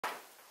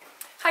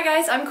Hi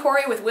guys, I'm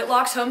Corey with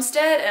Whitlox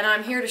Homestead, and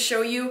I'm here to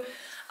show you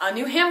a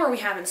new hammer we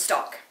have in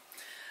stock.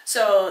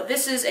 So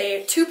this is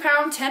a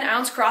 2-pound,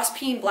 10-ounce cross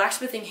peen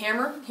blacksmithing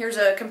hammer. Here's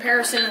a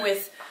comparison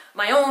with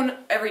my own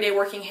everyday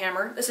working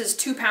hammer. This is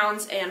 2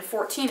 pounds and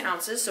 14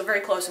 ounces, so very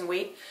close in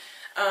weight.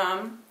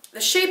 The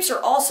shapes are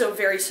also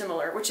very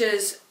similar, which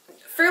is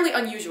fairly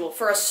unusual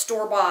for a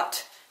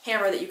store-bought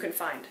hammer that you can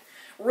find.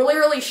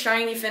 Really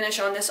shiny finish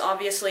on this,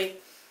 obviously.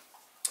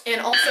 And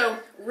also,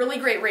 really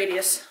great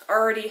radius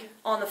already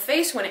on the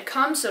face when it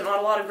comes, so not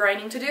a lot of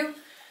grinding to do.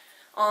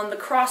 On the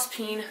cross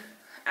peen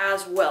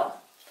as well.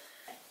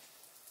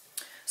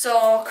 So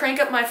I'll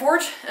crank up my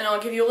forge and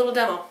I'll give you a little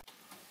demo.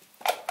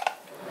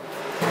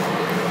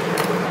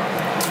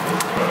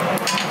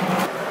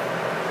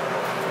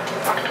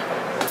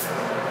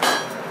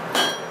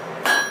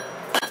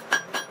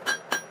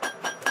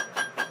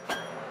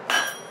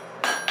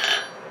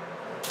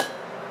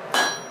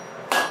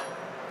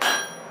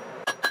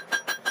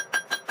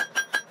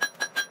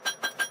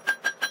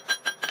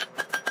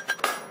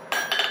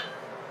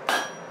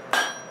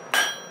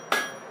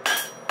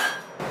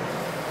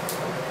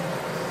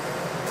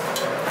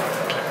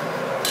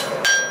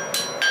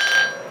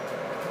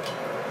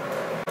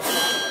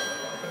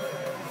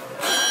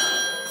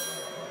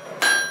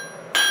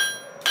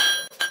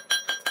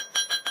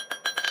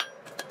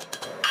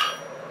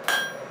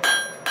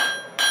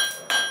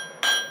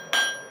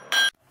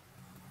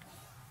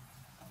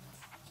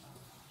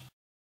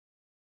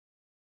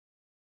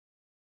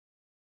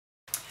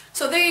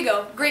 So there you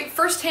go. Great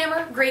first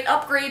hammer, great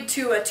upgrade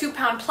to a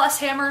 2-pound plus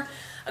hammer,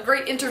 a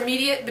great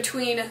intermediate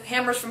between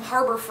hammers from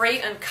Harbor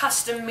Freight and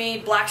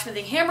custom-made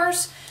blacksmithing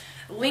hammers.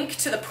 Link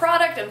to the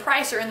product and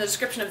price are in the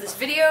description of this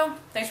video.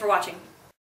 Thanks for watching.